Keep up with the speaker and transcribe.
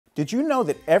Did you know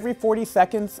that every 40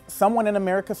 seconds, someone in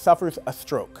America suffers a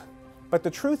stroke? But the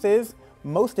truth is,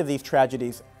 most of these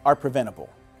tragedies are preventable.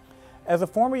 As a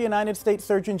former United States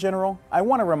Surgeon General, I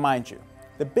want to remind you,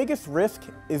 the biggest risk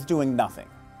is doing nothing.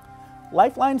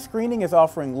 Lifeline Screening is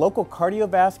offering local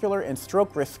cardiovascular and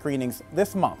stroke risk screenings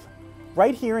this month,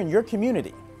 right here in your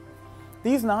community.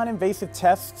 These non-invasive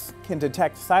tests can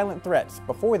detect silent threats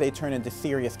before they turn into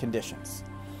serious conditions.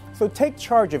 So take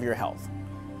charge of your health.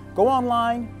 Go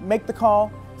online, make the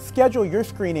call, schedule your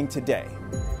screening today.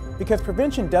 Because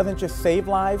prevention doesn't just save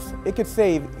lives, it could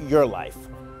save your life.